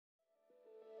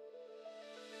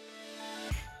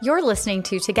You're listening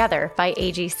to Together by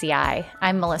AGCI.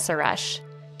 I'm Melissa Rush.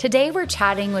 Today we're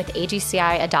chatting with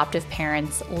AGCI adoptive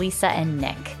parents Lisa and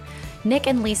Nick. Nick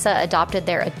and Lisa adopted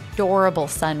their adorable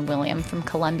son William from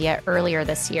Colombia earlier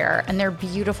this year, and their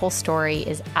beautiful story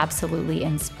is absolutely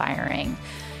inspiring.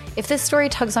 If this story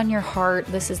tugs on your heart,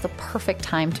 this is the perfect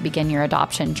time to begin your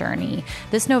adoption journey.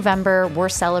 This November, we're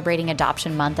celebrating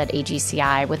Adoption Month at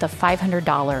AGCI with a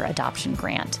 $500 adoption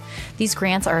grant. These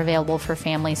grants are available for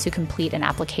families who complete an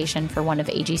application for one of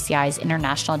AGCI's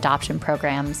international adoption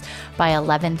programs by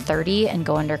 11/30 and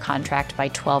go under contract by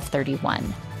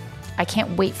 12/31. I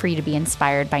can't wait for you to be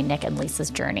inspired by Nick and Lisa's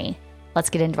journey. Let's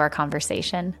get into our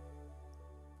conversation.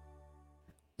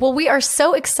 Well, we are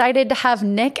so excited to have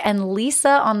Nick and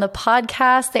Lisa on the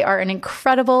podcast. They are an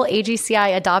incredible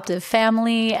AGCI adoptive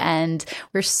family, and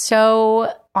we're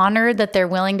so honored that they're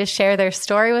willing to share their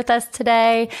story with us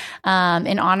today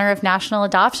in honor of National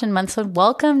Adoption Month. So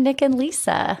welcome, Nick and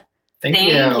Lisa. Thank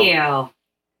you.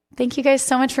 Thank you guys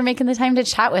so much for making the time to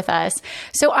chat with us.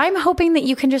 So I'm hoping that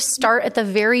you can just start at the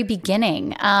very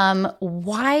beginning.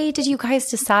 Why did you guys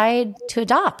decide to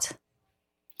adopt?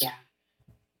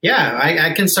 Yeah,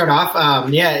 I can start off.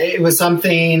 It was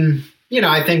something,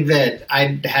 I think that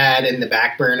I'd had in the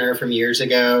back burner from years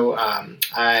ago.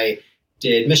 I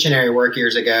did missionary work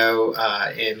years ago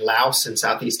in Laos in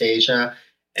Southeast Asia,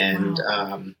 and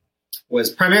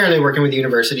was primarily working with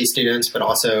university students, but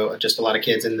also just a lot of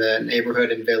kids in the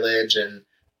neighborhood and village. And,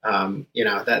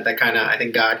 that kind of, I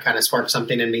think God kind of sparked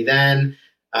something in me then.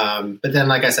 But then,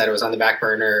 like I said, it was on the back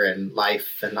burner, and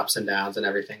life and ups and downs and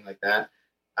everything like that.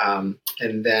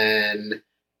 And then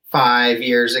 5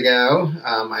 years ago,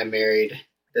 I married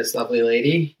this lovely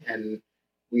lady, and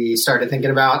we started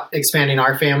thinking about expanding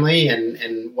our family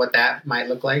and what that might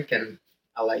look like. And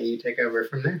I'll let you take over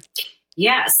from there.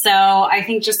 Yeah. So I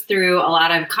think just through a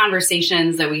lot of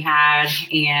conversations that we had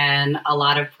and a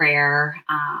lot of prayer,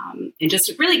 and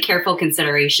just really careful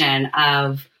consideration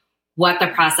of what the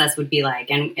process would be like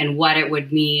and what it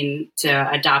would mean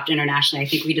to adopt internationally, I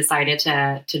think we decided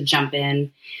to jump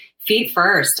in feet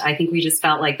first. I think we just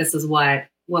felt like this is what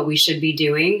we should be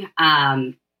doing.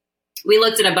 We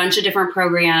looked at a bunch of different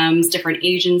programs, different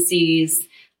agencies.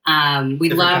 Different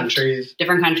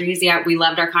countries. Yeah, we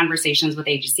loved our conversations with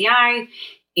AGCI,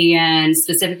 and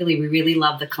specifically, we really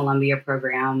loved the Colombia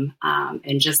program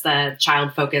and just the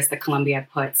child focus that Colombia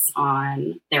puts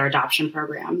on their adoption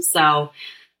program. So.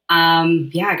 I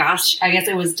guess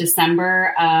it was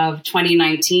December of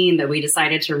 2019 that we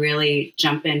decided to really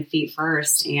jump in feet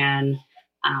first. And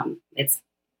it's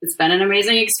been an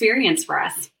amazing experience for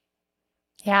us.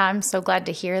 Yeah, I'm so glad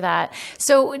to hear that.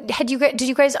 So did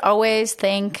you guys always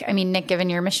think, Nick, given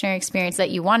your missionary experience, that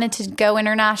you wanted to go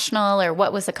international, or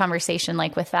what was the conversation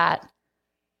like with that?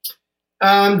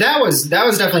 That was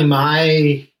definitely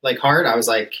my heart. I was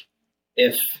like,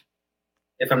 if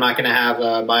I'm not going to have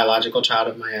a biological child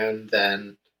of my own,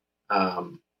 then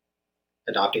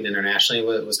adopting internationally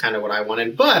was kind of what I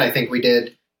wanted. But I think we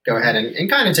did go ahead and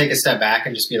kind of take a step back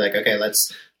and just be like, okay,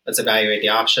 let's evaluate the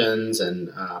options. And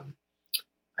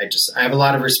I have a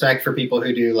lot of respect for people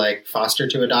who do foster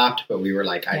to adopt, but we were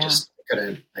like, I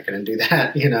couldn't do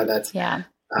that. That's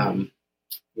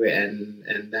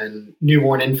and then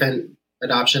newborn infant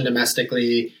adoption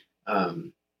domestically.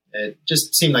 It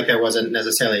just seemed like there wasn't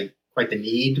necessarily quite the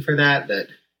need for that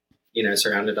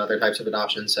surrounded other types of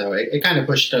adoption. So it kind of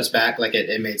pushed us back.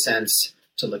 It made sense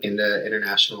to look into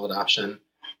international adoption.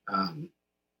 And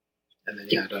then,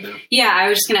 I don't know. Yeah, I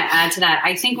was just going to add to that.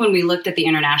 I think when we looked at the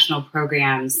international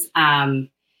programs,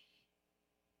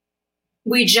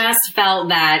 we just felt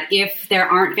that if there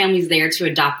aren't families there to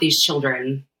adopt these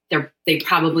children, they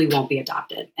probably won't be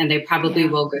adopted, and they probably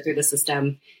will go through the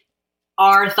system.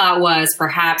 Our thought was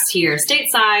perhaps here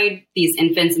stateside, these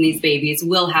infants and these babies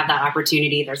will have that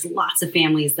opportunity. There's lots of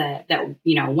families that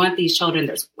want these children.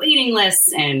 There's waiting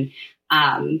lists, and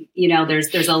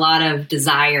there's a lot of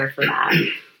desire for that.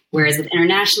 Whereas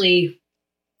internationally,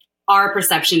 our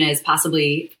perception is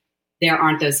possibly there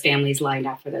aren't those families lined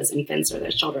up for those infants or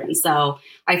those children. So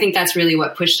I think that's really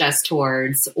what pushed us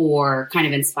towards, or kind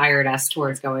of inspired us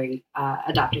towards going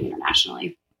adopting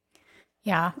internationally.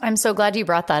 Yeah, I'm so glad you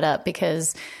brought that up,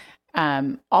 because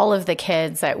all of the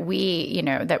kids that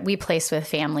we place with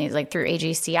families through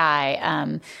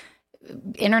AGCI,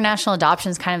 international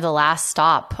adoption is kind of the last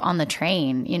stop on the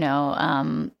train.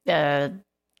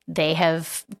 They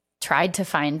have tried to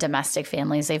find domestic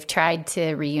families. They've tried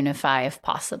to reunify if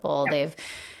possible. Yep.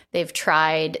 They've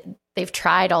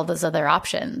tried all those other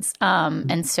options.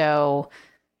 And so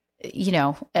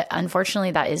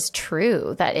unfortunately that is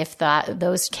true, that if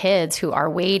those kids who are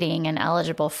waiting and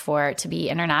eligible for to be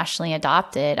internationally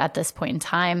adopted at this point in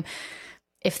time,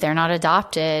 if they're not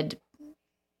adopted,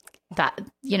 that,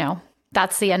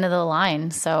 that's the end of the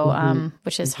line. So,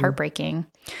 which is heartbreaking.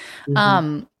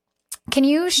 Can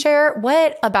you share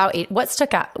what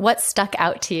stuck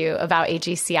out to you about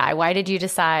AGCI? Why did you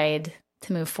decide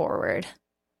to move forward?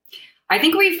 I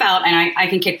think we felt, and I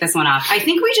can kick this one off, I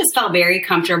think we just felt very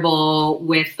comfortable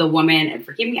with the woman, and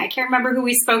forgive me, I can't remember who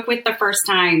we spoke with the first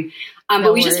time,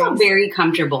 but we just felt very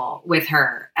comfortable with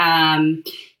her.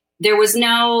 There was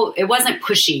it wasn't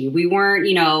pushy. We weren't,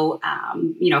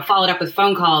 followed up with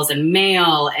phone calls and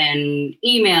mail and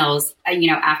emails,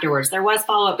 afterwards. There was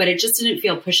follow up, but it just didn't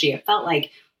feel pushy. It felt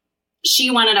like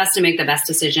she wanted us to make the best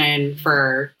decision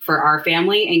for our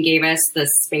family and gave us the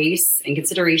space and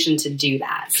consideration to do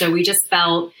that. So we just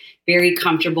felt very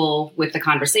comfortable with the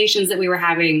conversations that we were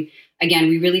having. Again,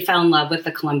 we really fell in love with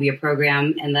the Columbia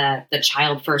program and the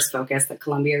child first focus that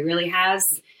Columbia really has.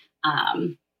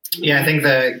 I think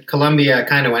the Columbia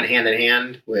kind of went hand in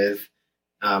hand with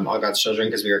All God's Children,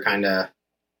 because we were kind of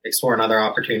exploring other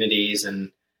opportunities.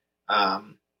 And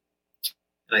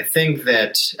I think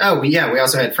that, we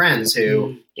also had friends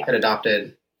who had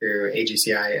adopted through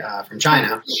AGCI from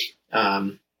China.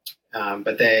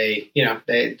 But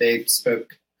they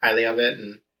spoke highly of it.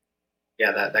 And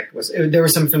there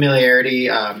was some familiarity.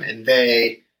 And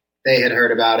they had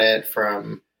heard about it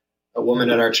from a woman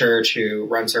at our church who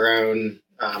runs her own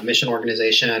mission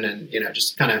organization, and,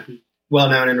 just kind of well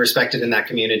known and respected in that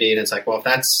community. And it's like, well, if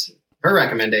that's her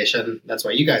recommendation, that's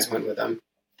why you guys went with them.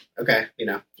 Okay.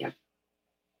 Yeah.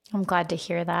 I'm glad to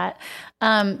hear that.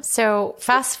 So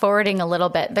fast forwarding a little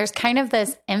bit, there's kind of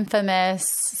this infamous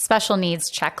special needs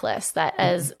checklist that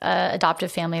as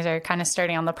adoptive families are kind of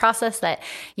starting on the process that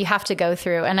you have to go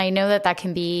through. And I know that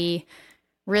can be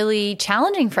really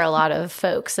challenging for a lot of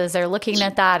folks as they're looking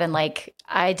at that. And like,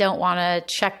 I don't want to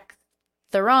check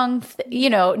the wrong,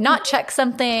 not check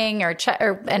something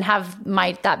and have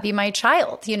that be my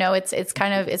child.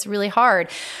 It's really hard.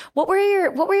 What were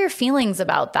your feelings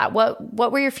about that?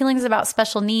 What were your feelings about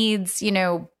special needs,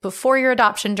 before your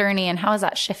adoption journey, and how has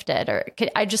that shifted?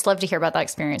 I'd just love to hear about that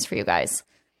experience for you guys.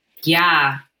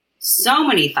 Yeah. So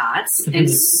many thoughts and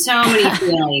so many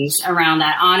feelings around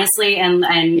that, honestly. And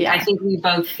I think we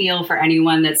both feel for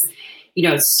anyone that's,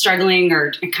 struggling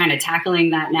or kind of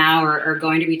tackling that now or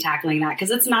going to be tackling that, because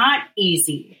it's not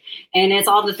easy. And it's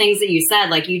all the things that you said,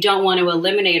 like, you don't want to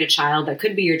eliminate a child that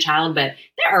could be your child, but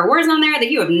there are words on there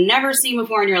that you have never seen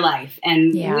before in your life.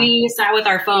 And we sat with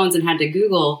our phones and had to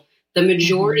Google the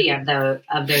majority of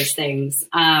those things.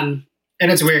 And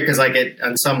it's weird because, like,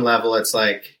 on some level, it's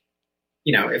like,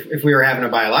 if we were having a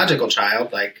biological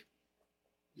child, like,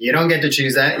 you don't get to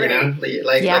choose that, like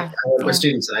I work with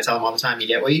students and I tell them all the time, you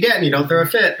get what you get and you don't throw a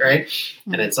fit. Right.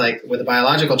 Mm-hmm. And it's like with a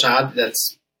biological child,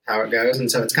 that's how it goes.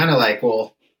 And so it's kind of like,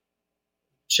 well,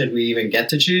 should we even get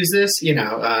to choose this,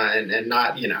 and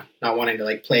not, not wanting to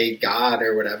like play God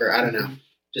or whatever. I don't know.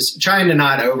 Just trying to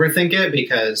not overthink it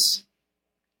because,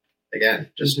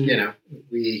 again, just,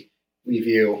 we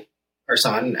view our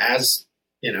son as,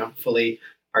 fully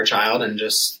our child, and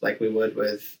just like we would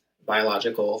with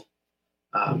biological,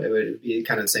 it would be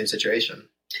kind of the same situation.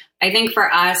 I think for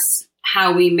us,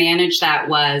 how we managed that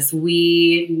was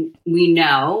we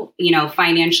know,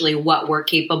 financially what we're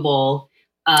capable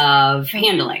of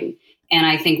handling. And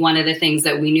I think one of the things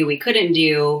that we knew we couldn't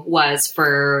do was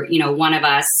for, one of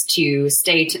us to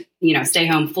stay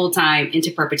home full time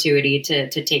into perpetuity to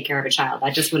take care of a child.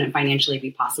 That just wouldn't financially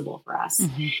be possible for us.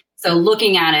 Mm-hmm. So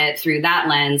looking at it through that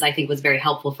lens, I think was very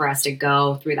helpful for us to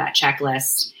go through that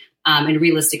checklist and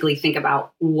realistically think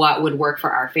about what would work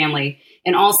for our family.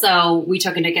 And also we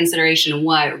took into consideration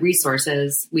what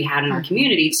resources we had in our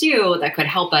community too, that could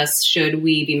help us should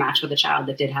we be matched with a child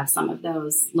that did have some of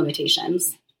those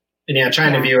limitations. And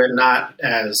trying to view it not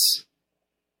as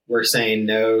we're saying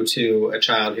no to a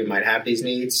child who might have these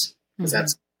needs, because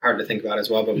that's hard to think about as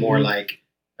well, but more like,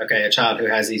 okay, a child who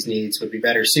has these needs would be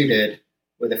better suited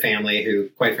with a family who,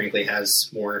 quite frankly, has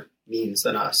more means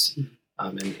than us.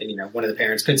 And one of the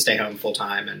parents could stay home full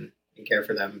time and care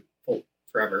for them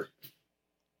forever.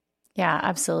 Yeah,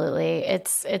 absolutely.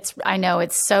 I know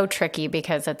it's so tricky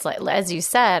because it's like, as you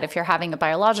said, if you're having a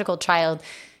biological child,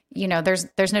 there's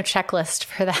no checklist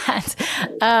for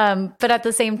that. But at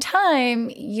the same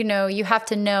time, you have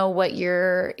to know what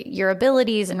your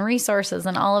abilities and resources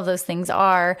and all of those things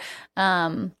are.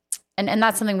 And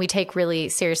that's something we take really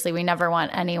seriously. We never want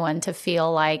anyone to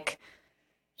feel like,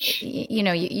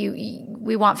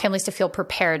 we want families to feel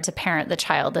prepared to parent the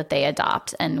child that they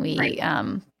adopt. And we,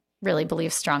 really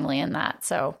believe strongly in that.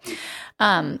 So,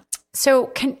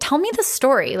 tell me the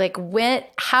story. Like when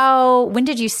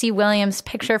did you see William's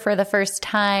picture for the first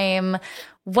time?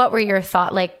 What were your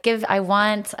thoughts? Like I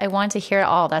want to hear it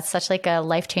all. That's such like a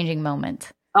life-changing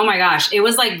moment. Oh my gosh. It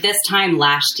was like this time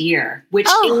last year, which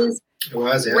is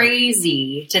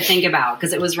crazy to think about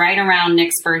because it was right around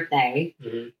Nick's birthday,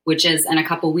 which is in a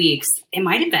couple weeks. It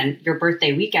might have been your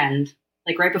birthday weekend,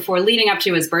 like right before leading up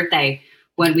to his birthday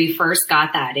when we first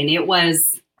got that. And it was,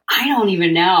 I don't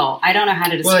even know. I don't know how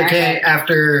to describe it.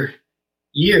 After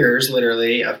years,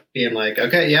 literally, of being like,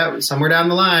 okay, yeah, somewhere down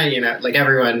the line, like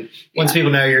everyone, once people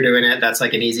know you're doing it, that's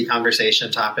like an easy conversation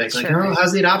topic. Like, oh,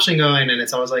 how's the adoption going? And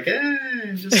it's always like,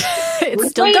 just it's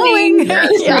still going. Yeah,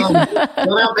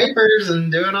 filling out papers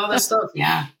and doing all this stuff.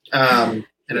 Yeah.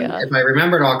 If I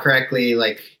remembered all correctly,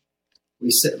 like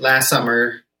last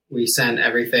summer, we sent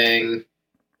everything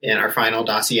in our final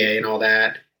dossier and all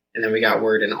that. And then we got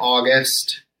word in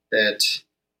August that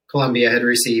Columbia had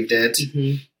received it.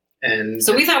 Mm-hmm. And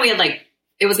so we thought we had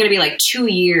it was going to be like 2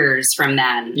 years from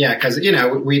then. Yeah. Cause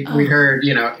we heard,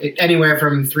 anywhere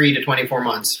from 3 to 24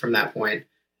 months from that point.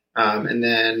 And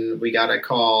then we got a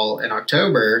call in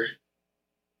October,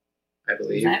 I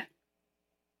believe.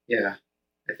 Yeah,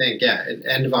 I think,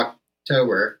 end of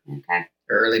October. Okay.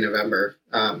 Or early November.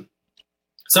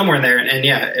 Somewhere in there. And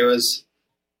it was,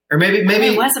 or maybe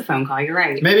it was a phone call. You're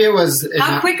right. Maybe it was.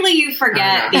 How quickly you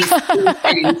forget these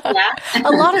things. Yeah.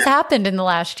 A lot has happened in the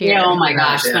last year. Yeah, oh my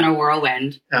gosh, it's been a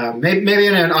whirlwind. Maybe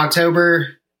in October,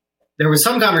 there was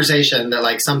some conversation that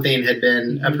like something had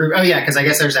been approved. Oh yeah, because I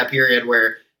guess there's that period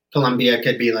where Columbia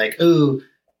could be like, ooh,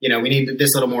 we need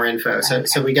this little more info.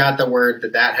 So we got the word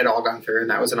that had all gone through, and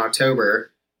that was in October.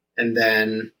 And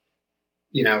then,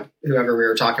 whoever we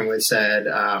were talking with said,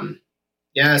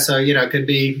 so it could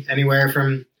be anywhere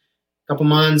from couple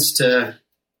months to,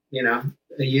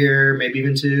 a year, maybe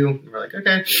even 2. And we're like,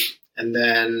 okay. And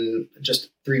then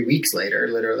just 3 weeks later,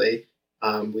 literally,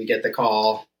 we get the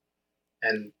call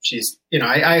and she's,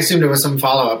 I assumed it was some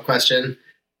follow-up question.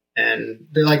 And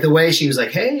the way she was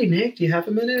like, hey, Nick, do you have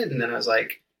a minute? And then I was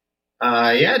like,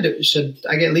 should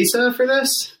I get Lisa for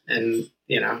this? And,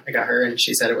 I got her and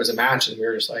she said it was a match and we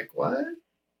were just like, what?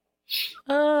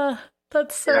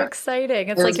 That's so exciting.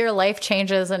 It's like your life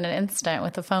changes in an instant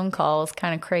with a phone call. It's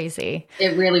kind of crazy.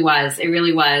 It really was. It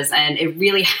really was. And it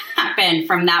really happened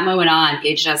from that moment on.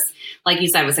 It just, like you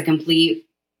said, was a complete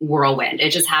whirlwind.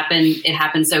 It just happened. It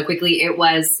happened so quickly. It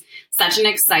was such an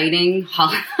exciting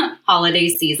holiday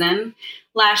season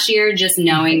last year, just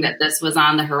knowing that this was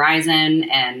on the horizon.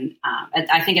 And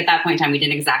I think at that point in time, we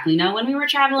didn't exactly know when we were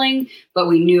traveling, but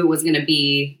we knew it was going to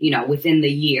be, within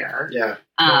the year. Yeah.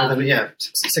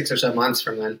 6 or so months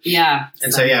from then. Yeah.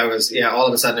 And so it was, all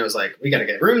of a sudden it was like, we got to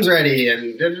get rooms ready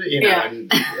and, and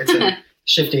it's a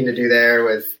shifting to do there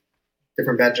with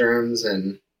different bedrooms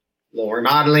and a little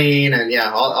remodeling and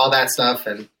all that stuff.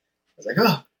 And I was like,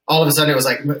 oh, all of a sudden it was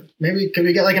like, maybe could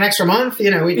we get like an extra month?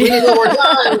 We need a little more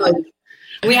time. Like,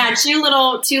 we had two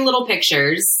little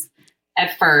pictures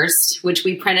at first, which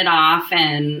we printed off.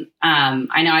 And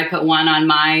I know I put one on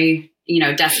my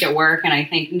desk at work, and I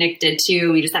think Nick did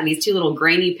too. We just had these 2 little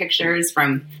grainy pictures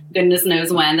from goodness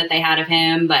knows when that they had of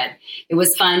him, but it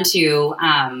was fun to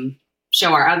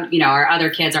show our other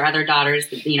kids, our other daughters,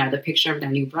 the picture of their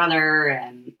new brother,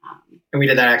 and we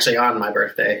did that actually on my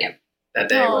birthday. Yep. That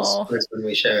day was when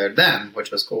we showed them,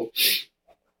 which was cool.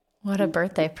 What a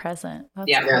birthday present!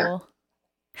 That's cool. Yeah.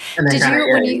 And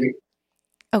then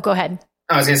go ahead.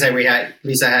 I was gonna say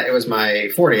Lisa. It was my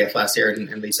 40th last year,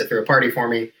 and Lisa threw a party for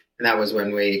me. And that was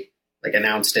when we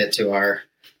announced it to our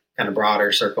kind of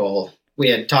broader circle. We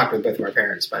had talked with both of our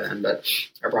parents by then, but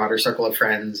our broader circle of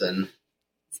friends, and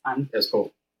it's fun. It was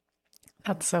cool.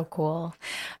 That's so cool.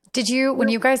 Did you, when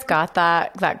you guys got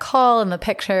that call and the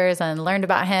pictures and learned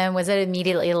about him, was it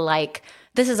immediately like,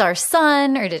 this is our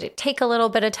son, or did it take a little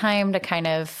bit of time to kind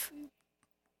of,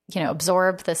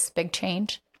 absorb this big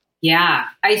change? Yeah,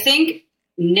 I think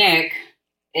Nick,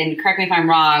 and correct me if I'm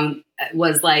wrong,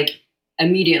 was like,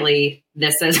 immediately,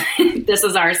 this is this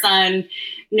is our son,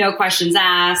 no questions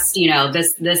asked.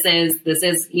 This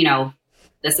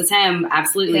is him.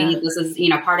 Absolutely, this is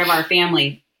part of our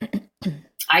family.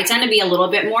 I tend to be a little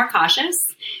bit more cautious,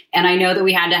 and I know that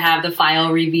we had to have the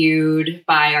file reviewed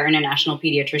by our international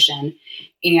pediatrician,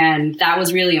 and that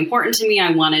was really important to me.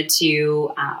 I wanted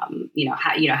to,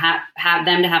 have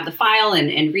them to have the file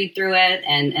and read through it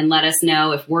and let us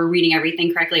know if we're reading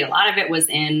everything correctly. A lot of it was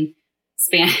in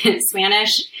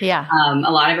Spanish. Yeah.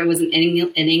 A lot of it was in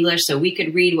English, so we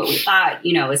could read what we thought,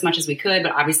 as much as we could,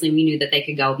 but obviously we knew that they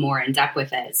could go more in depth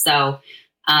with it. So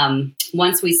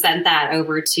once we sent that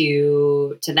over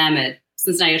to them at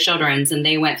Cincinnati Children's and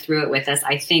they went through it with us,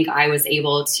 I think I was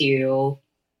able to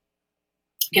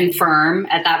confirm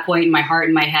at that point in my heart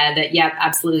and my head that, yep,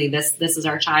 absolutely, this is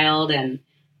our child. And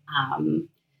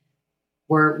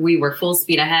we were full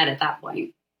speed ahead at that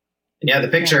point. Yeah, the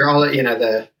picture, all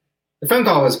the phone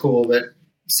call was cool, but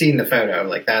seeing the photo,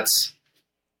 like that's,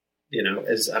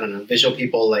 as I don't know, visual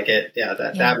people like it. Yeah,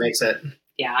 that makes it.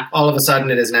 Yeah. All of a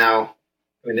sudden, it is now.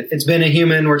 I mean, it's been a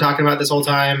human we're talking about this whole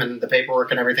time, and the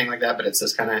paperwork and everything like that. But it's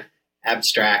this kind of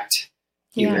abstract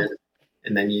human,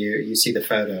 and then you see the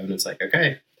photo, and it's like,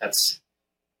 okay, that's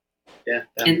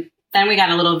And then we got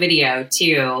a little video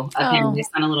too of him. We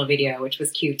sent a little video, which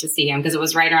was cute to see him because it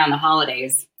was right around the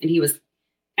holidays, and he was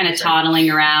kind of toddling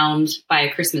around by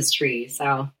a Christmas tree.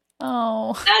 So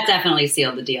that definitely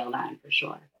sealed the deal then for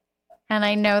sure. And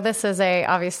I know this is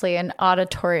obviously an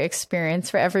auditory experience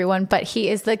for everyone, but he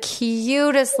is the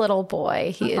cutest little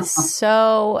boy. He is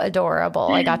so adorable.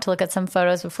 I got to look at some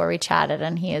photos before we chatted,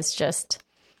 and he's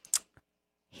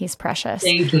precious.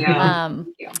 Thank you. Thank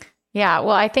you. Yeah.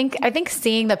 Well, I think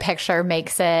seeing the picture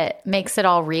makes it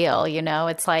all real.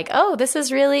 It's like, oh, this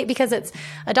is really, because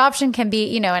adoption can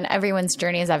be, and everyone's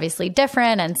journey is obviously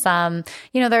different. And some,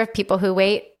 there are people who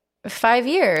wait 5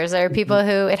 years, or people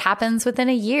who it happens within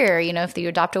a year. If you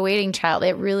adopt a waiting child,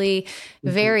 it really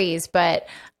varies, but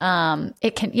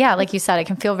it can, like you said, it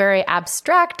can feel very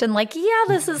abstract and like,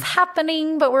 this is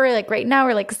happening, but we're like, right now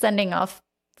we're like sending off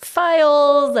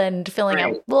files and filling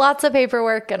out lots of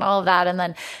paperwork and all of that. And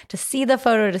then to see the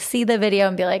photo, to see the video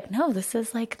and be like, no, this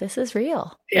is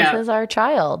real. Yeah. This is our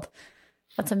child.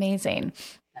 That's amazing.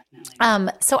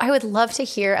 Definitely. So I would love to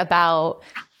hear about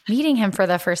meeting him for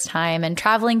the first time and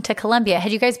traveling to Colombia.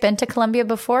 Had you guys been to Colombia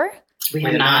before? We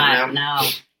have not. No.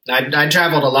 I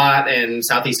traveled a lot in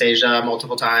Southeast Asia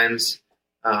multiple times.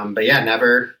 But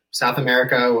never. South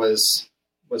America was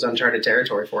uncharted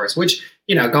territory for us, which,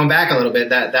 going back a little bit,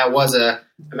 that was I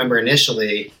remember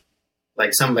initially,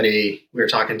 like somebody we were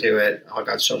talking to at All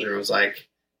God's Children was like,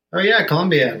 oh yeah,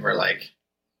 Colombia. And we're like,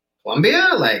 Colombia?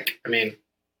 Like, I mean,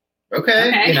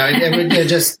 okay.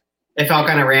 It felt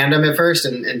kind of random at first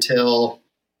until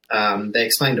they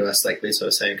explained to us, like Lisa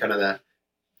was saying, kind of the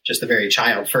very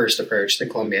child first approach that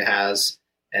Colombia has,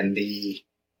 and the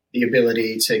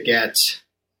ability to get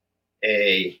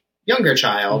a younger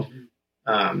child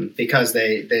because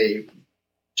they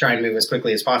try and move as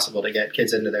quickly as possible to get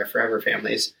kids into their forever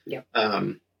families. Yep.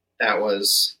 That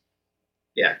was,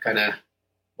 kind of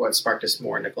what sparked us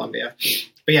more into Colombia.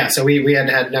 But so we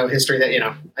had no history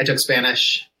that, I took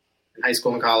Spanish in high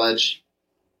school and college,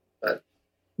 but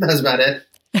that was about it.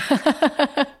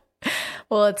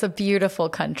 Well, it's a beautiful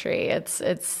country. It's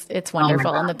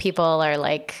wonderful. And the people are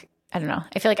like, I don't know.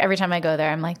 I feel like every time I go there,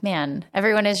 I'm like, man,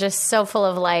 everyone is just so full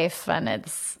of life, and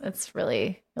it's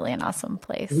really, really an awesome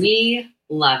place. We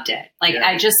loved it.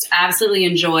 I just absolutely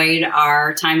enjoyed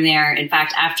our time there. In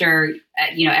fact, after,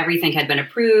 everything had been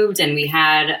approved and we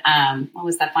had, what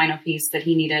was that final piece that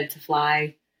he needed to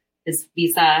fly? His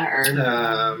visa or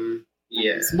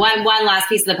one last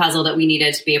piece of the puzzle that we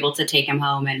needed to be able to take him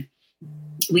home. And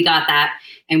we got that,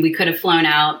 and we could have flown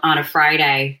out on a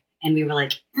Friday, and we were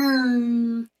like,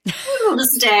 we'll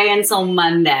just stay until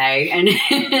Monday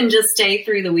and just stay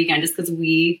through the weekend just because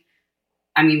we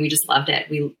just loved it.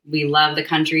 We loved the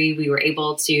country. We were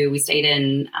able to, we stayed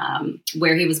in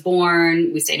where he was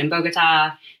born. We stayed in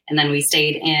Bogota, and then we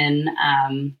stayed in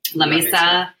La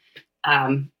Mesa,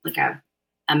 like a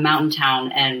mountain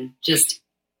town, and just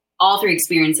all three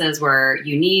experiences were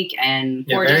unique and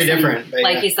gorgeous. Very different. And,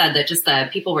 like you said, that just the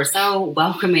people were so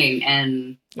welcoming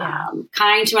and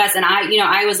kind to us. And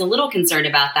I was a little concerned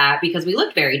about that because we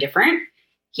looked very different.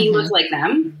 He looked like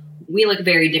them. We look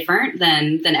very different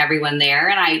than everyone there.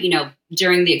 And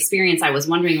during the experience, I was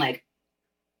wondering, like,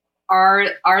 are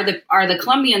the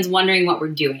Colombians wondering what we're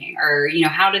doing, or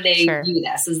how do they view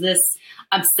this? Is this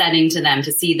upsetting to them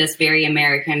to see this very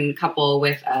American couple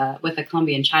with a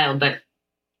Colombian child? But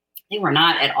they were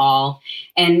not at all.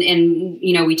 And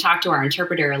we talked to our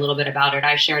interpreter a little bit about it.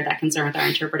 I shared that concern with our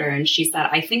interpreter, and she said,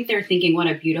 I think they're thinking what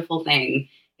a beautiful thing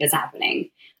is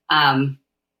happening. And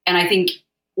I think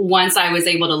once I was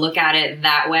able to look at it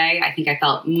that way, I think I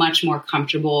felt much more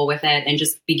comfortable with it and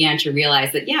just began to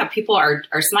realize that, people are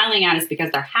smiling at us because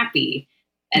they're happy,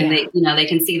 and they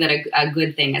can see that a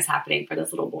good thing is happening for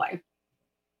this little boy.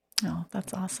 Oh,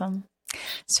 that's awesome.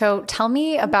 So tell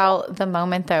me about the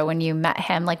moment though, when you met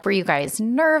him. Like, were you guys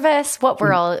nervous? It's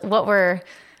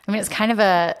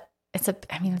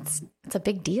a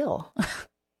big deal.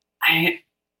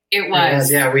 It was.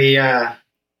 We, I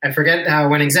forget how it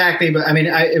went exactly, but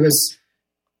it was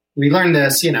we learned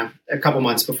this, a couple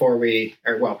months before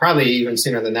probably even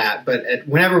sooner than that. But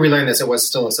whenever we learned this, it was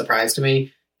still a surprise to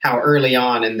me how early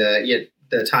on in the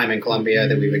time in Colombia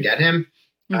that we would get him.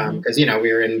 Because, we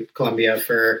were in Colombia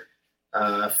for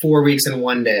 4 weeks and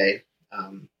 1 day.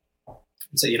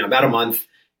 So, about a month.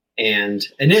 And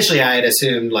initially I had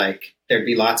assumed like there'd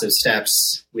be lots of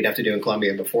steps we'd have to do in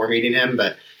Colombia before meeting him.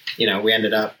 But, we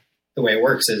ended up, the way it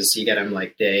works is you get him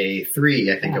like day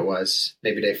 3, I think it was,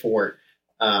 maybe day 4.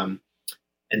 And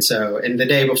the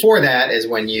day before that is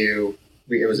when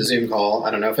it was a Zoom call.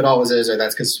 I don't know if it always is, or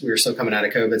that's because we were still coming out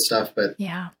of COVID stuff, but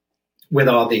with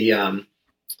all the,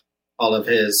 all of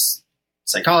his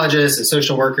psychologists and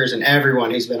social workers and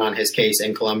everyone who's been on his case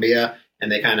in Colombia,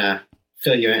 and they kind of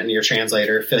fill you in, your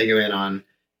translator, fill you in on,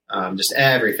 just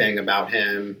everything about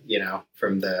him,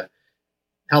 from the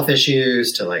health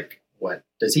issues to like, what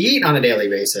does he eat on a daily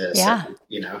basis? Yeah.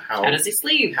 And, how does he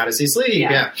sleep? How does he sleep?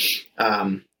 Yeah.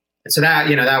 And so that,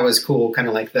 that was cool. Kind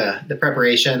of like the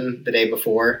preparation the day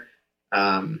before.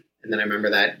 And then I remember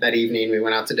that evening we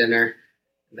went out to dinner,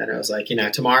 and then I was like,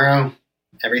 tomorrow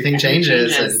everything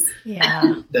changes.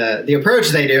 And the approach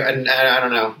they do. And I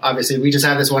don't know, obviously we just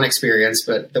have this one experience,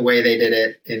 but the way they did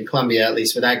it in Colombia, at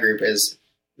least for that group, is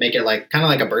make it like kind of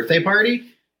like a birthday party.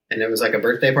 And it was like a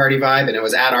birthday party vibe, and it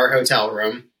was at our hotel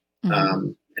room.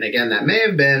 And again, that may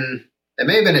have been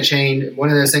a change. One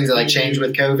of those things that like changed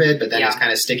with COVID, but then it's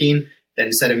kind of sticking. Then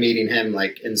instead of meeting him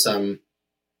like in some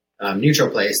neutral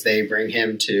place, they bring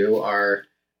him to our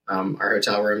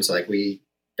hotel room. So like we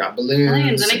got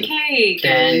balloons and a cake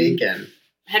and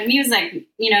had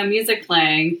music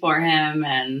playing for him.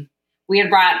 And we had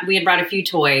brought a few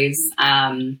toys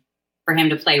for him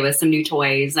to play with, some new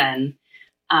toys. And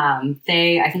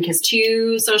I think his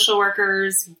 2 social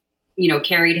workers,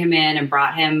 carried him in and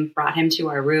brought him to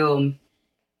our room.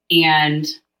 And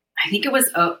I think it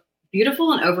was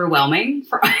beautiful and overwhelming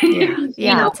for,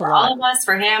 for all of us,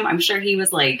 for him. I'm sure he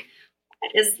was like,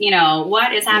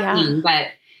 what is happening? But,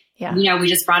 we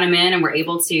just brought him in and were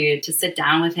able to sit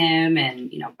down with him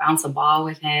and, bounce a ball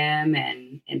with him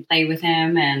and play with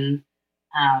him. And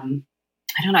I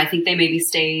don't know, I think they maybe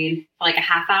stayed for like a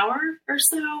half hour or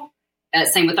so.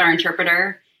 Same with our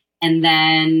interpreter. And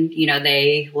then,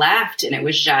 they left, and it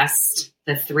was just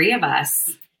the 3 of us.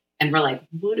 And we're like,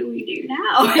 what do we do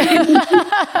now?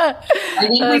 I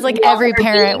think it was like every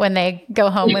parent when they go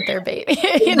home with their baby.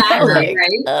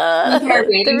 Right? Our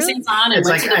bathing suits on. It's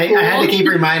like I had to keep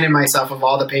reminding myself of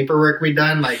all the paperwork we'd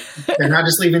done. Like, they're not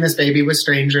just leaving this baby with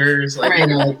strangers. Like,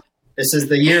 this is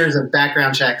the years of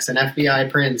background checks and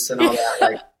FBI prints and all that.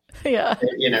 Like,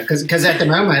 because at the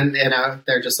moment,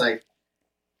 they're just like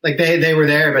they were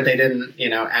there, but they didn't,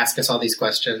 ask us all these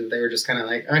questions. They were just kind of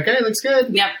like, okay, looks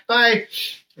good. Yep. Bye.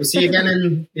 We'll see you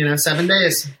again in, 7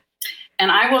 days.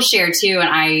 And I will share too, and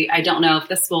I don't know if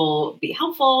this will be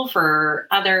helpful for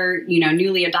other,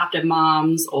 newly adopted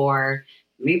moms, or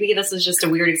maybe this is just a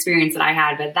weird experience that I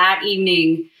had. But that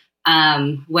evening,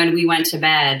 when we went to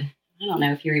bed, I don't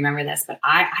know if you remember this, but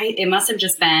it must have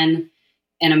just been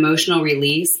an emotional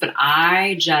release, but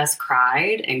I just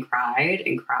cried and cried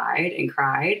and cried and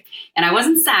cried. And I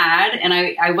wasn't sad, and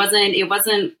it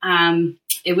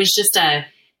was just an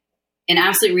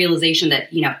absolute realization that,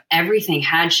 everything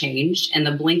had changed in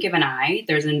the blink of an eye.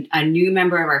 There's a new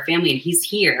member of our family, and he's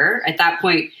here. At that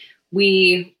point,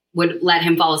 we would let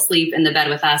him fall asleep in the bed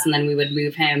with us, and then we would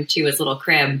move him to his little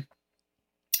crib,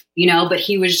 but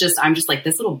he was I'm just like,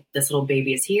 this little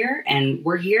baby is here, and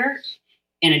we're here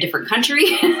in a different country.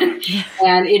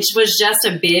 And it was just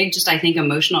a big, I think,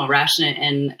 emotional rush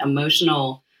and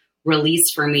emotional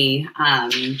release for me.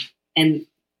 And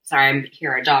sorry, I'm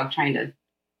here, our dog trying to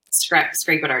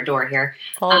scrape at our door here.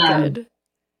 All good.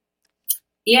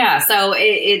 Yeah. So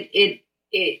it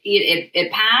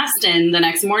passed, and the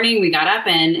next morning we got up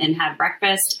and had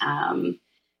breakfast.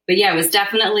 But yeah, it was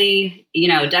definitely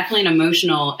an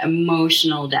emotional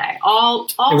day. All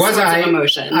sorts of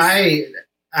emotions.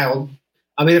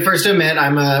 I'll be the first to admit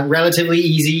I'm a relatively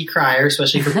easy crier,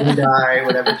 especially for people who die,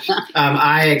 whatever.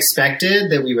 I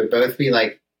expected that we would both be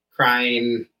like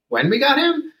crying when we got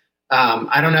him.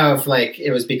 I don't know if like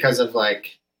it was because of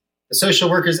like the social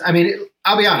workers. I mean,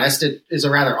 I'll be honest, it is a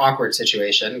rather awkward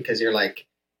situation because you're like,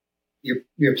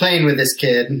 you're playing with this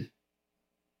kid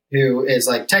who is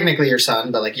like technically your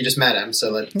son, but like you just met him. So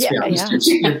let's be honest,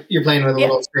 you're playing with a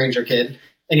little stranger kid,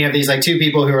 and you have these like 2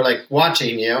 people who are like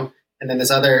watching you. And then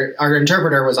our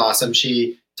interpreter was awesome.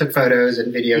 She took photos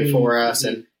and videoed for us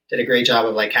and did a great job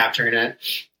of like capturing it.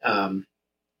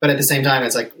 But at the same time,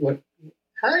 it's like, what?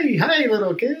 Hi,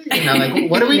 little kid. Like,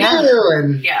 what do we do?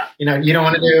 And, you don't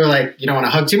want to do like, you don't want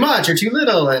to hug too much or too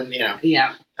little. And,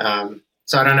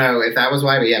 So I don't know if that was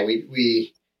why, but yeah,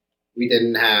 we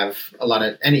didn't have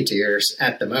any tears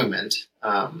at the moment.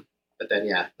 But then,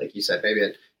 yeah, like you said, maybe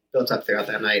it built up throughout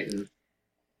that night.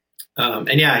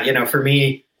 And yeah, for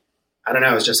me, I don't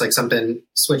know, it was just like something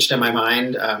switched in my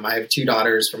mind. I have 2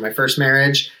 daughters from my first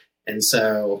marriage. And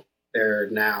so they're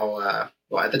now,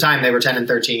 at the time they were 10 and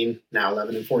 13, now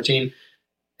 11 and 14.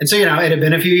 And so, it had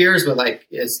been a few years, but like,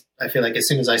 I feel like as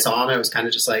soon as I saw them, it was kind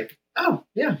of just like, oh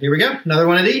yeah, here we go. Another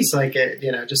one of these, like it,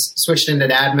 just switched into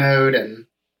dad mode. And,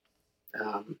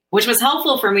 which was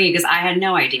helpful for me because I had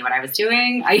no idea what I was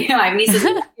doing. I have nieces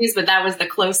and nephews, but that was the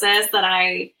closest that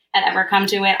I had ever come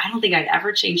to it. I don't think I'd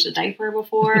ever changed a diaper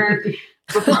before.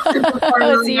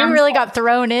 So you really got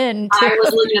thrown in. I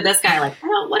was looking at this guy like,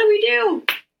 oh, what do we do?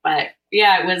 But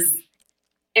yeah,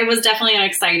 it was definitely an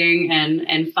exciting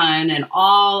and fun and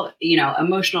all,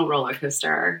 emotional roller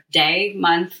coaster day,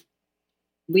 month,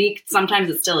 week. Sometimes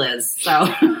it still is.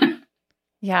 So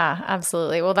yeah,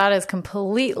 absolutely. Well, that is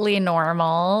completely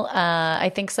normal.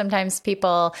 I think sometimes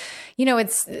people,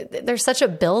 there's such a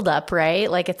buildup,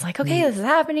 right? Like, it's like, okay, this is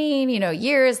happening,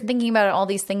 years thinking about it, all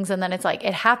these things. And then it's like,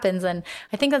 it happens. And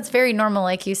I think that's very normal,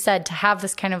 like you said, to have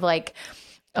this kind of like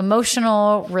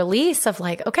emotional release of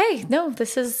like, okay, no,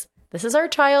 this is our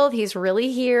child. He's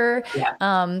really here. Yeah.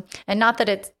 And not that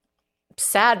it's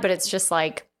sad, but it's just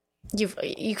like,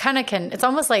 you kind of can, it's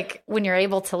almost like when you're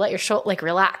able to let your shoulder like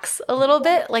relax a little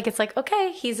bit, like it's like,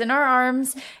 okay, he's in our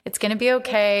arms. It's going to be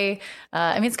okay.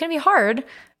 It's going to be hard,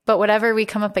 but whatever we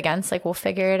come up against, like we'll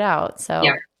figure it out. So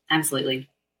yeah, absolutely.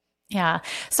 Yeah.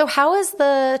 So how has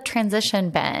the transition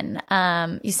been?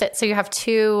 You said, so you have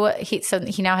 2, he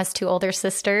now has 2 older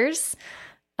sisters.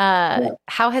 Yeah.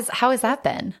 How has that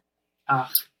been?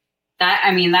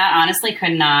 That honestly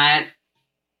could not,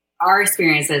 our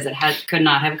experiences, could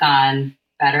not have gone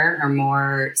better or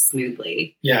more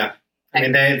smoothly. Yeah.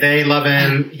 They love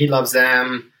him. He loves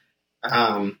them.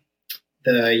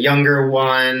 The younger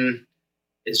one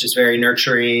is just very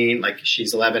nurturing. Like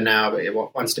she's 11 now,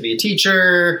 but wants to be a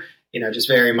teacher, just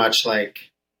very much like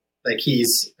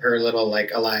he's her little,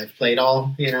 like alive play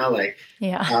doll, yeah.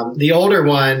 The older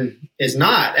one is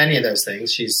not any of those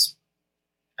things.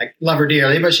 I love her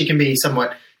dearly, but she can be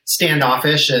somewhat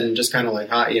standoffish and just kind of like,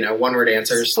 one word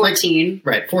answers. 14.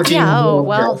 Right. 14. Yeah. Oh,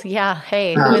 well, yeah.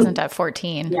 Hey, who isn't at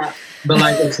 14? Yeah. But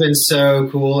like, it's been so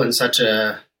cool and such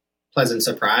a pleasant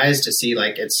surprise to see,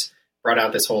 like, it's brought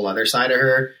out this whole other side of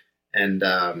her. And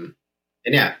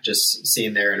yeah, just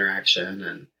seeing their interaction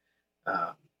and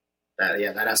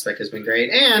that aspect has been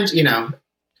great. And,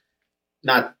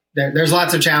 there's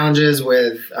lots of challenges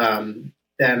with them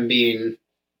being,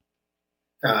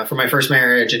 for my first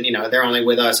marriage, and they're only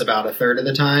with us about a third of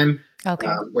the time, okay.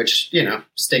 Which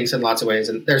stinks in lots of ways.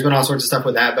 And there's been all sorts of stuff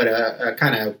with that. But a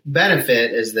kind of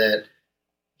benefit is that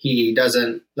he has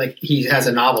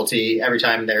a novelty every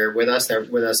time they're with us. They're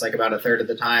with us like about a third of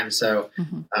the time. So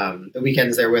the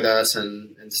weekends they're with us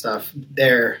and stuff.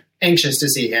 They're anxious to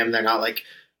see him. They're not like,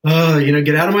 oh,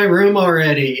 get out of my room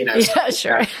already. Yeah,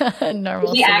 sure. Normal.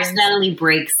 If he accidentally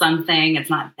breaks something, it's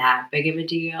not that big of a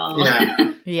deal.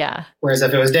 Yeah. Yeah. Whereas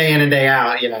if it was day in and day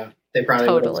out, they probably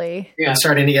totally been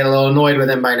starting to get a little annoyed with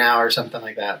him by now or something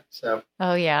like that. So.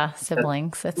 Oh yeah,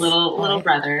 siblings. It's little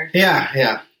brother. Yeah,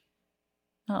 yeah.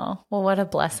 Oh well, what a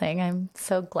blessing! I'm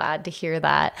so glad to hear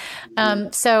that.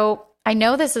 So I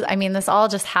know this all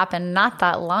just happened not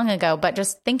that long ago, but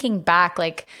just thinking back,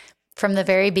 like, from the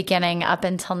very beginning up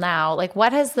until now, like,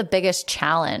 what has the biggest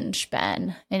challenge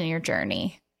been in your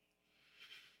journey?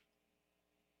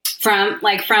 From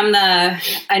the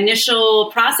initial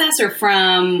process, or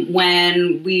from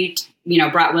when we,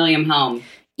 brought William home?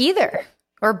 Either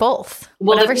or both.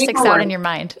 Well, whatever sticks out in your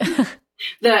mind.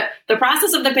 The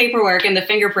process of the paperwork and the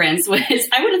fingerprints was,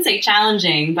 I wouldn't say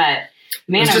challenging, but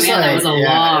man, that was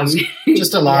long.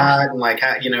 Just a lot, and like,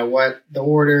 what the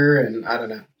order, and I don't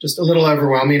know, just a little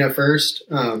overwhelming at first.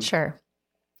 Sure.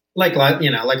 Like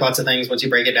lots of things. Once you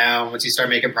break it down, once you start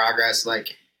making progress,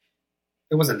 like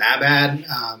it wasn't that bad.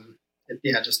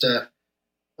 Just a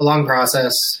long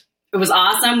process. It was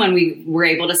awesome when we were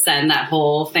able to send that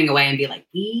whole thing away and be like,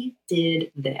 we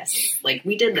did this,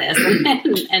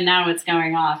 and now it's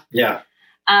going off. Yeah.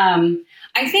 I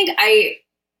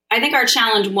think our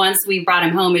challenge once we brought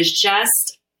him home is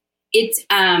just, it's,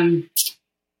 and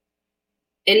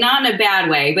not in a bad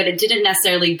way, but it didn't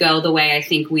necessarily go the way I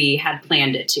think we had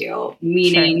planned it to.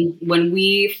 Meaning, sure. When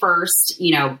we first,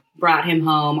 brought him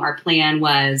home, our plan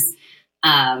was,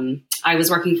 I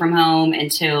was working from home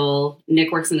until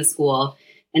Nick works in a school,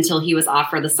 until he was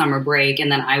off for the summer break.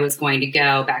 And then I was going to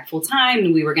go back full time,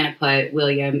 and we were going to put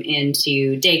William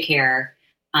into daycare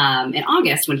in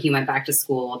August when he went back to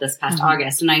school this past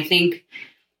August. And I think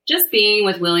just being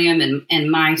with William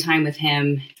and my time with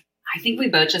him, I think we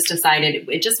both just decided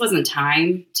it just wasn't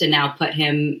time to now put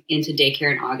him into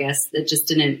daycare in August. It just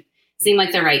didn't seem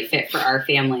like the right fit for our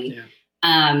family.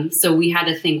 Yeah. So we had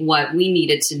to think what we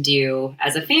needed to do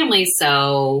as a family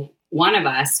so one of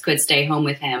us could stay home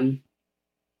with him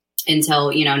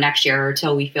until, next year, or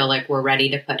till we feel like we're ready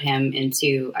to put him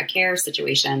into a care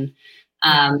situation.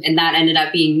 And that ended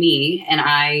up being me. And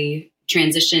I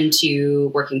transitioned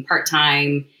to working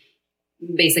part-time,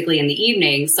 basically in the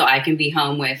evening, so I can be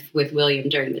home with William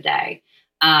during the day.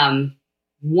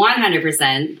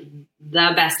 100%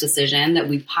 the best decision that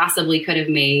we possibly could have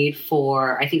made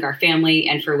for, I think, our family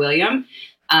and for William.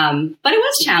 But it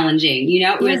was challenging,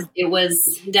 it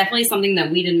was definitely something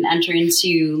that we didn't enter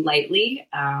into lightly.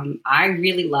 I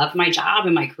really loved my job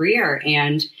and my career.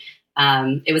 And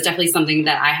it was definitely something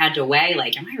that I had to weigh,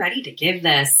 like, am I ready to give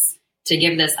this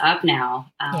up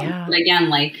now? But again,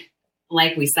 like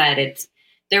we said,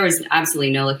 there was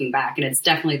absolutely no looking back, and it's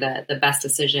definitely the best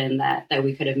decision that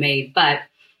we could have made. But,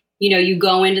 you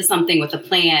go into something with a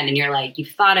plan and you're like, you've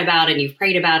thought about it and you've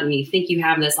prayed about it and you think you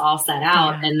have this all set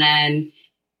out. And then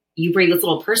you bring this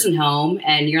little person home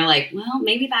and you're like, well,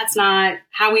 maybe that's not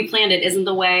how we planned it, isn't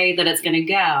the way that it's going to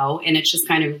go. And it's just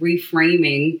kind of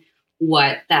reframing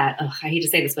what that, I hate to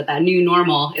say this, but that new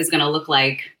normal is going to look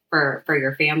like for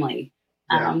your family.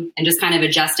 And just kind of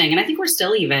adjusting. And I think we're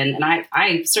still even, and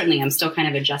I certainly am still kind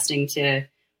of adjusting to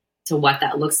what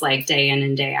that looks like day in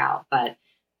and day out. But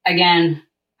again,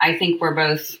 I think we're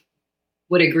both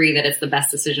would agree that it's the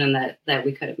best decision that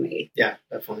we could have made. Yeah,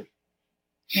 definitely.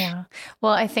 Yeah.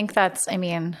 Well, I think that's,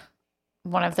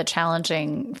 one of the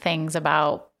challenging things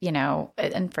about,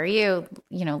 and for you,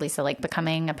 Lisa, like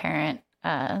becoming a parent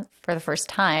for the first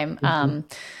time,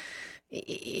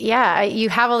 you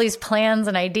have all these plans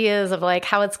and ideas of like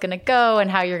how it's going to go and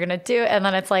how you're going to do it. And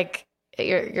then it's like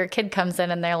your kid comes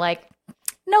in and they're like,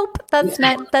 nope, that's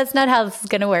not how this is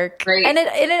going to work. Right. And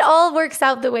it all works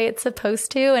out the way it's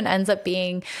supposed to and ends up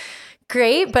being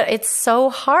great, but it's so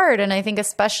hard. And I think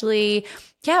especially,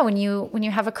 when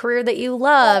you have a career that you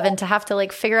love and to have to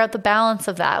like figure out the balance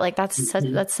of that, like that's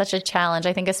such a challenge.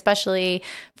 I think especially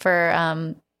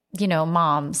for,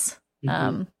 moms.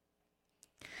 Well,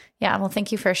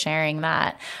 thank you for sharing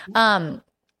that.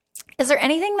 Is there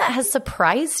anything that has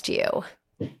surprised you?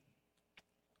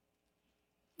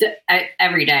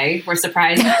 Every day we're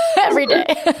surprised. Every day.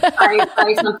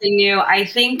 by something new. I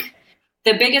think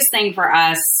the biggest thing for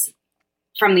us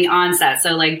from the onset,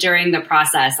 so like during the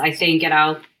process, I think, and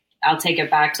I'll take it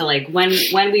back to like when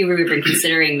we were even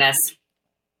considering this,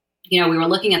 we were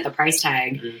looking at the price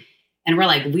tag and we're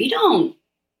like, we don't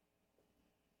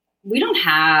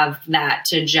have that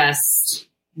to just,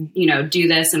 do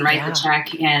this and write the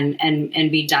check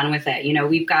and be done with it.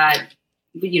 We've got,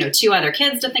 2 other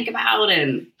kids to think about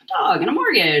and a dog and a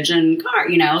mortgage and car,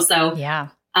 so,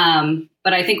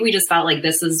 but I think we just felt like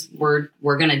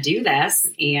we're going to do this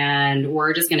and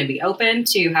we're just going to be open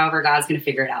to however God's going to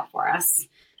figure it out for us.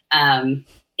 And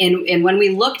when we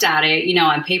looked at it,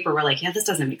 on paper, we're like, this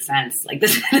doesn't make sense. Like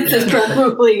this is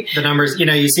probably the numbers,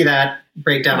 you see that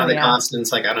breakdown of the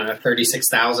constants, like, I don't know,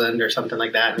 36,000 or something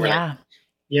like that. And we're like,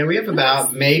 we have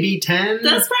about maybe 10.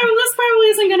 This probably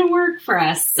isn't going to work for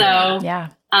us. So,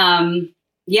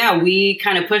 we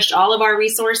kind of pushed all of our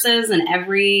resources and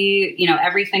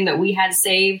everything that we had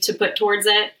saved to put towards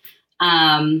it.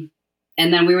 And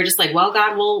then we were just like, well,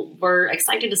 God, we're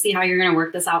excited to see how you're going to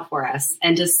work this out for us.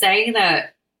 And to say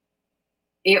that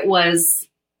it was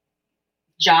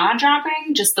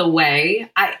jaw-dropping, just the way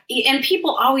and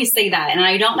people always say that, and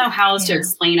I don't know how else to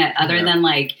explain it other than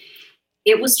like,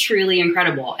 it was truly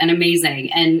incredible and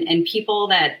amazing. And people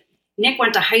that Nick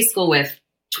went to high school with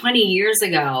 20 years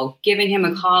ago, giving him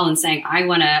a call and saying,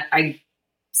 I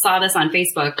saw this on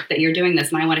Facebook that you're doing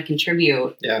this and I want to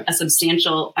contribute a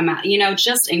substantial amount,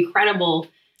 just incredible.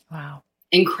 Wow.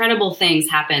 Incredible things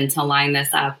happened to line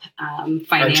this up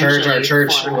financially. Our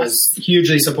church was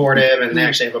hugely supportive, and they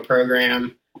actually have a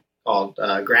program called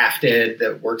Grafted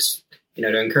that works,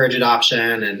 to encourage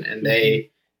adoption. And they,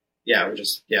 were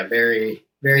just, very,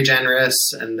 very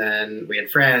generous. And then we had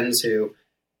friends who,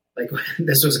 like,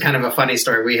 this was kind of a funny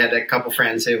story. We had a couple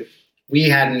friends who we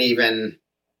hadn't even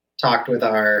talked with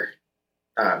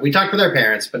we talked with our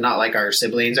parents, but not like our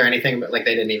siblings or anything, but like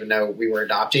they didn't even know we were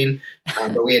adopting.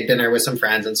 But we had dinner with some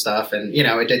friends and stuff, and,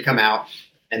 it did come out.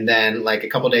 And then like a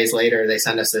couple days later, they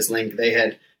sent us this link.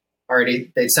 They'd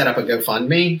set up a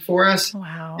GoFundMe for us.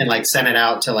 Wow. And like sent it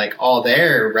out to like all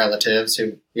their relatives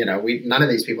who, none of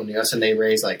these people knew us, and they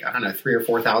raised like, I don't know, $3,000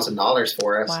 or $4,000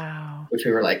 for us. Wow. Which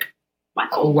we were like, wow,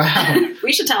 Oh, wow.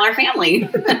 we should tell our family.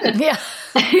 Yeah.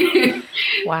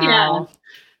 Wow. Yeah.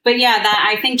 But yeah, that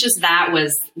I think just that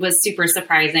was super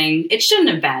surprising. It shouldn't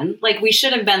have been. Like, we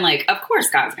should have been like, of course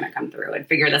God's going to come through and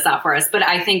figure this out for us. But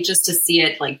I think just to see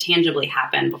it like tangibly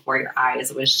happen before your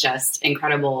eyes was just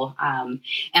incredible. And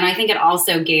I think it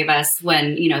also gave us,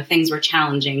 when, you know, things were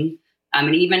challenging,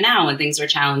 and even now when things are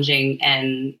challenging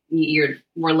and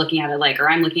we're looking at it like, or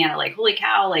I'm looking at it like, holy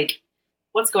cow, like,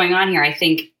 what's going on here? I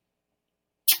think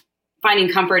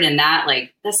finding comfort in that,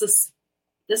 like, this is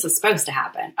supposed to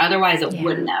happen. Otherwise it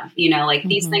wouldn't have, you know, like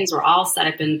these things were all set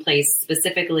up in place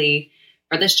specifically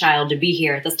for this child to be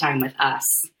here at this time with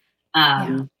us.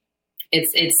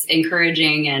 It's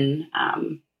encouraging. And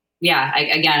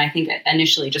I think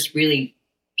initially just really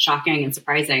shocking and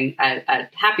surprising, a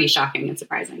happy, shocking and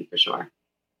surprising for sure.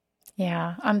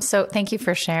 Yeah. Thank you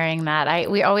for sharing that.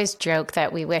 We always joke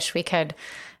that we wish we could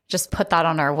just put that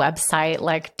on our website.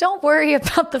 Like, don't worry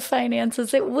about the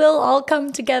finances. It will all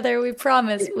come together. We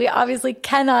promise. We obviously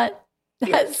cannot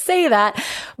say that,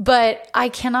 but I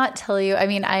cannot tell you. I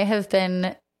mean, I have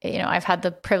been, you know, I've had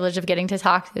the privilege of getting to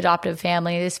talk to adoptive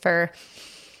families for,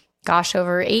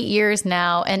 over 8 years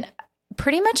now. And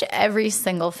pretty much every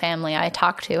single family I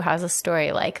talk to has a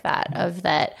story like that, of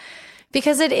that.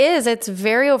 Because it's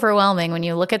very overwhelming when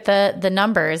you look at the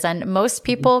numbers, and most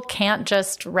people can't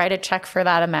just write a check for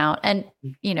that amount. And,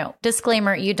 you know,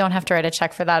 disclaimer, you don't have to write a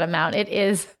check for that amount. It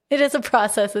is a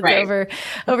process. It's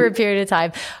over a period of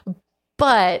time.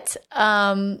 But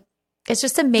it's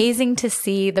just amazing to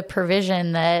see the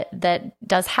provision that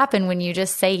does happen when you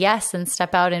just say yes and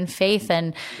step out in faith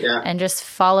and just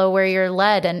follow where you're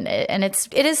led. And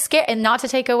it is scary, and not to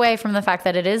take away from the fact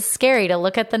that it is scary to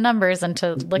look at the numbers and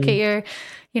to look at your,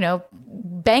 you know,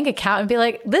 bank account and be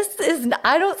like,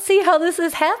 I don't see how this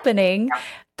is happening,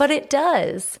 but it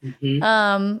does.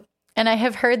 And I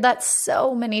have heard that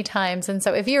so many times. And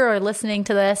so if you are listening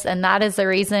to this and that is the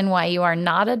reason why you are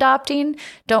not adopting,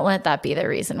 don't let that be the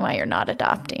reason why you're not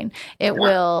adopting. It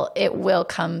will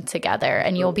come together,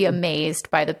 and you'll be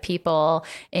amazed by the people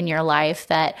in your life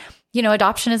that, you know,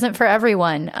 adoption isn't for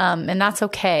everyone. And that's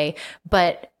okay,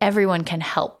 but everyone can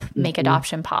help make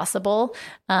adoption possible.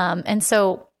 And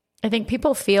so I think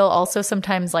people feel also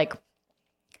sometimes like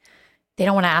they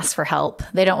don't want to ask for help.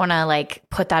 They don't want to like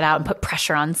put that out and put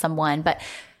pressure on someone, but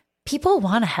people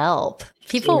want to help.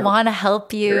 People want to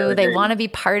help you. Really they want to be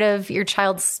part of your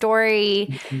child's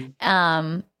story.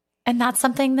 And that's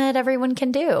something that everyone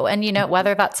can do. And, you know,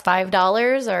 whether that's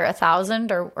 $5 or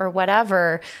 $1,000 or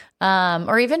whatever,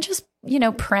 or even just, you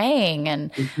know, praying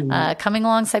and coming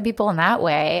alongside people in that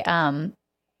way,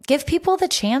 give people the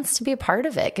chance to be a part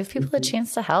of it. Give people the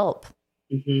chance to help.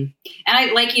 And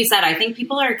like you said, I think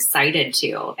people are excited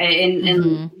too.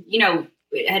 And you know,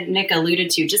 had Nick alluded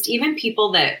to, just even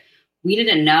people that we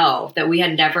didn't know, that we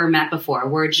had never met before,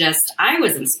 I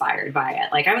was inspired by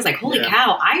it. Like, I was like, holy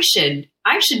cow, I should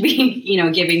be, you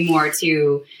know, giving more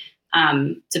to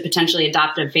potentially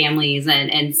adoptive families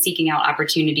and seeking out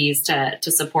opportunities to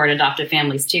support adoptive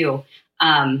families too.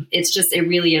 It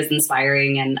really is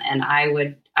inspiring. And I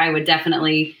would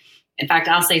definitely, in fact,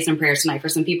 I'll say some prayers tonight for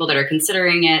some people that are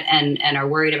considering it and are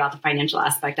worried about the financial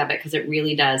aspect of it, because it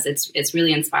really does. It's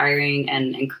really inspiring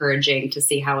and encouraging to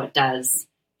see how it does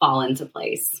fall into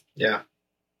place. Yeah.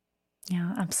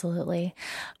 Yeah, absolutely.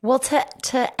 Well,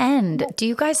 to end, do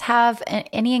you guys have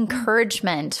any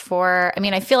encouragement for, I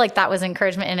mean, I feel like that was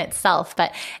encouragement in itself,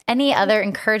 but any other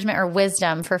encouragement or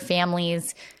wisdom for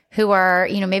families who are,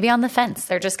 you know, maybe on the fence?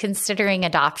 They're just considering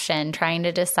adoption, trying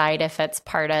to decide if it's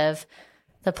part of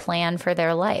the plan for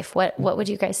their life. What would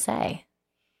you guys say?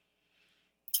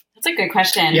 That's a good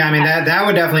question. Yeah, I mean, that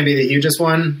would definitely be the hugest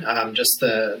one. Just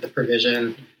the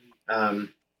provision,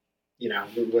 you know,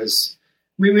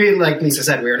 we like Lisa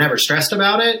said, we were never stressed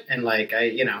about it. And like,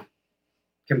 you know,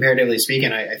 comparatively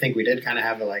speaking, I think we did kind of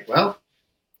have the like, well,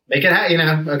 make it happen, you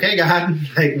know, okay, God,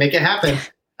 like make it happen.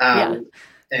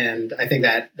 And I think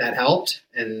that helped.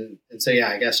 And so, yeah,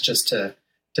 I guess just to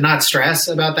not stress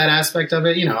about that aspect of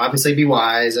it, you know, obviously be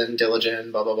wise and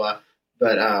diligent, blah, blah, blah.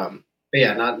 But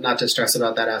yeah, not to stress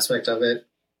about that aspect of it.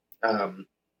 I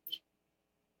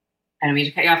don't mean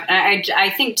to cut you off.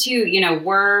 I think too, you know,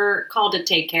 we're called to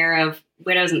take care of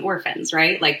widows and orphans,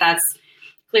 right? Like, that's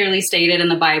clearly stated in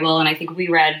the Bible. And I think we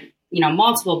read, you know,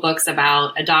 multiple books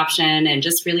about adoption and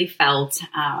just really felt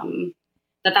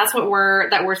that's what we're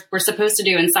supposed to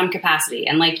do in some capacity.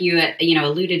 And like you know,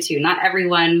 alluded to, not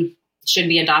everyone should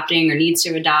be adopting or needs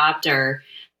to adopt, or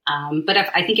but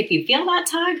I think if you feel that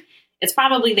tug, it's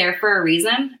probably there for a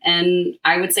reason. And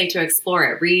I would say to explore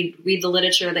it, read the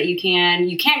literature that you can.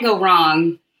 You can't go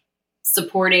wrong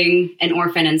supporting an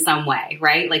orphan in some way,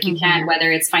 right? Like you can't,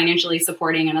 whether it's financially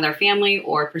supporting another family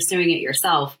or pursuing it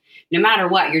yourself, no matter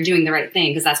what, you're doing the right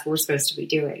thing because that's what we're supposed to be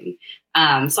doing.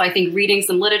 So I think reading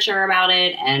some literature about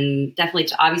it and definitely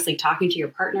obviously talking to your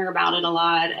partner about it a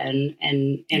lot and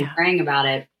praying about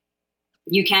it,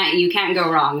 you can't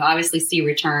go wrong. You'll obviously see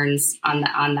returns on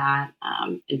that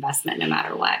investment no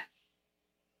matter what.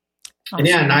 Awesome.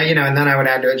 And and then I would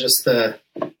add to it just the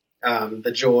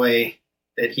joy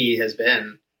that he has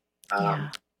been,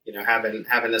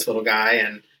 having this little guy.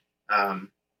 And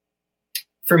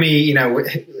for me,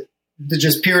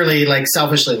 just purely like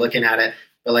selfishly looking at it,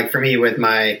 but like for me with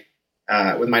my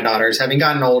daughters having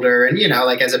gotten older and,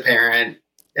 like as a parent,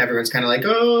 everyone's kind of like,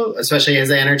 oh, especially as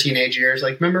they enter teenage years,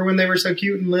 like, remember when they were so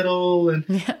cute and little and,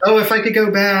 oh, if I could go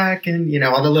back and,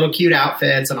 all the little cute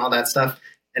outfits and all that stuff.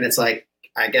 And it's like,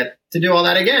 I get to do all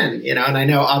that again, and I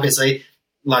know obviously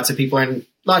lots of people are in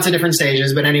lots of different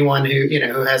stages, but anyone who,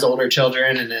 who has older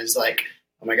children and is like,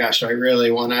 oh my gosh, do I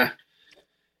really want to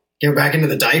go back into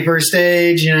the diaper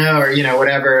stage, or,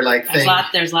 whatever, like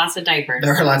there's lots of diapers.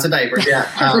 There are lots of diapers.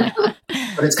 Yeah.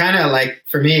 But it's kind of like,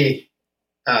 for me,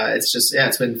 it's just,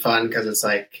 it's been fun because it's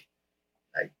like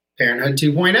Parenthood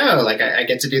 2.0, like I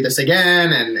get to do this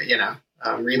again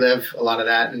and, relive a lot of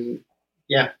that. And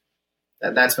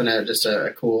that's been just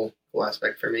a cool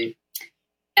aspect for me.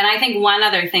 And I think one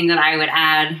other thing that I would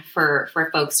add for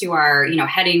folks who are,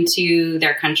 heading to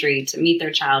their country to meet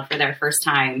their child for their first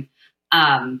time,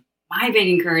 my big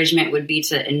encouragement would be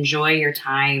to enjoy your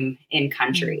time in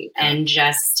country and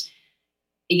just,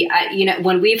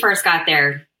 when we first got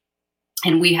there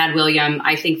and we had William,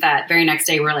 I think that very next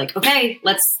day we're like, okay,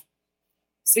 let's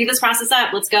speed this process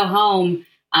up. Let's go home.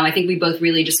 I think we both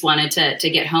really just wanted to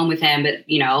get home with him, but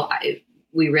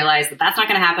we realized that that's not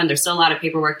going to happen. There's still a lot of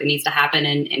paperwork that needs to happen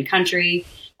in country.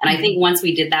 And I think once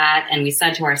we did that and we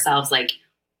said to ourselves, like,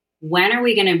 when are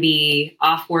we going to be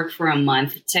off work for a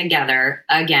month together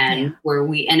again, where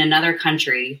we in another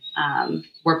country,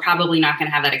 we're probably not going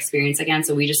to have that experience again.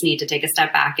 So we just need to take a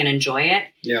step back and enjoy it.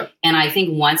 Yeah. And I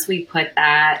think once we put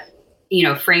that,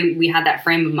 we had that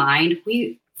frame of mind,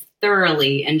 we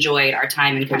thoroughly enjoyed our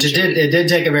time in country. Which it did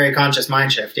take a very conscious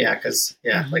mind shift. Yeah. Cause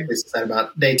like Lisa said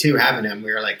about day 2 having him,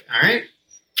 we were like, all right,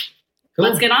 cool.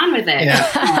 Let's get on with it.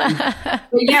 Yeah.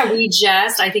 But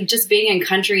I think just being in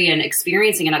country and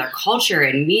experiencing another culture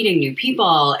and meeting new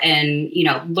people and,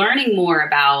 learning more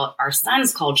about our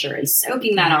son's culture and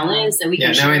soaking that all in so we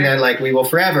can knowing that like we will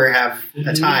forever have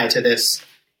a tie to this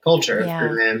culture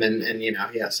through him and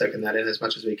soaking that in as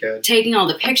much as we could. Taking all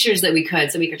the pictures that we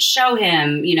could so we could show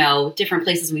him, different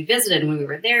places we visited when we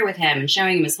were there with him and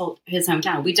showing him his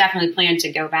hometown. We definitely plan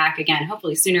to go back again,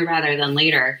 hopefully sooner rather than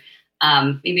later.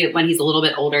 Maybe when he's a little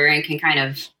bit older and can kind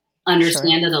of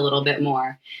understand it a little bit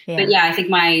more. Yeah. But I think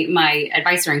my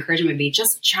advice or encouragement would be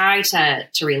just try to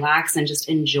relax and just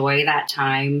enjoy that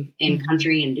time in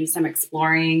country and do some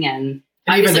exploring and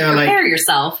even though prepare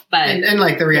yourself. But and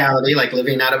like the reality, like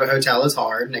living out of a hotel is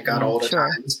hard and it got old at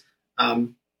times.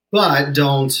 But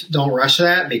don't rush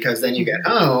that because then you get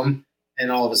home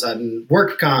and all of a sudden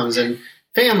work comes and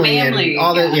family and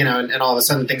all that, and all of a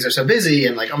sudden things are so busy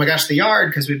and like, oh my gosh, the yard,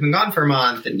 because we've been gone for a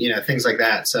month and, things like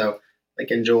that. So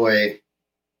like enjoy,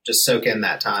 just soak in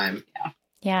that time.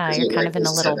 Yeah. You're kind of in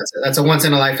a little, that's a once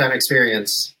in a lifetime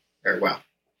experience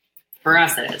for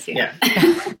us it is. Yeah.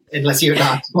 Unless you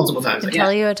adopt multiple times.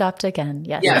 Until you adopt again.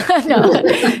 Yes. Yeah. No.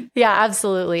 Yeah,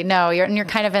 absolutely. No, you're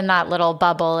kind of in that little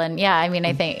bubble. And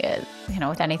I think,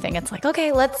 with anything, it's like,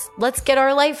 okay, let's get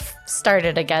our life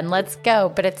started again. Let's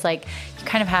go. But it's like, you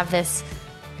kind of have this,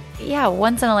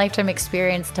 once in a lifetime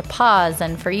experience to pause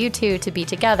and for you two to be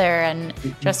together and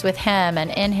just with him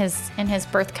and in his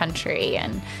birth country.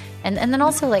 And then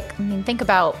also think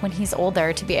about when he's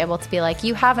older to be able to be like,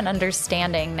 you have an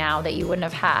understanding now that you wouldn't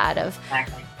have had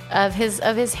of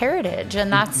his heritage.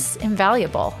 And that's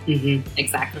invaluable.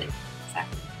 Exactly.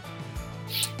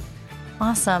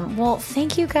 Awesome. Well,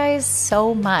 thank you guys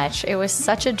so much. It was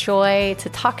such a joy to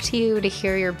talk to you, to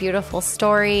hear your beautiful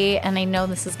story. And I know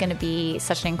this is going to be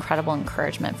such an incredible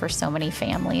encouragement for so many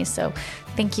families. So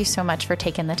thank you so much for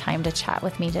taking the time to chat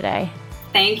with me today.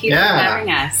 Thank you for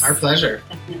having us. Our pleasure.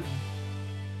 Definitely.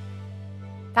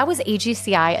 That was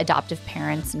AGCI adoptive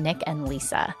parents Nick and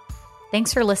Lisa.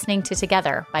 Thanks for listening to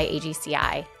Together by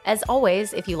AGCI. As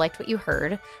always, if you liked what you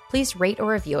heard, please rate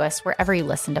or review us wherever you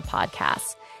listen to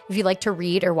podcasts. If you'd like to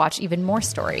read or watch even more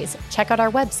stories, check out our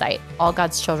website,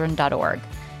 allgodschildren.org.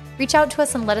 Reach out to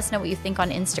us and let us know what you think on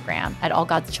Instagram at All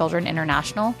God's Children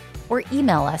International or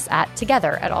email us at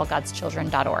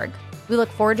together@allgodschildren.org. We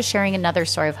look forward to sharing another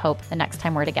story of hope the next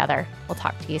time we're together. We'll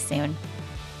talk to you soon.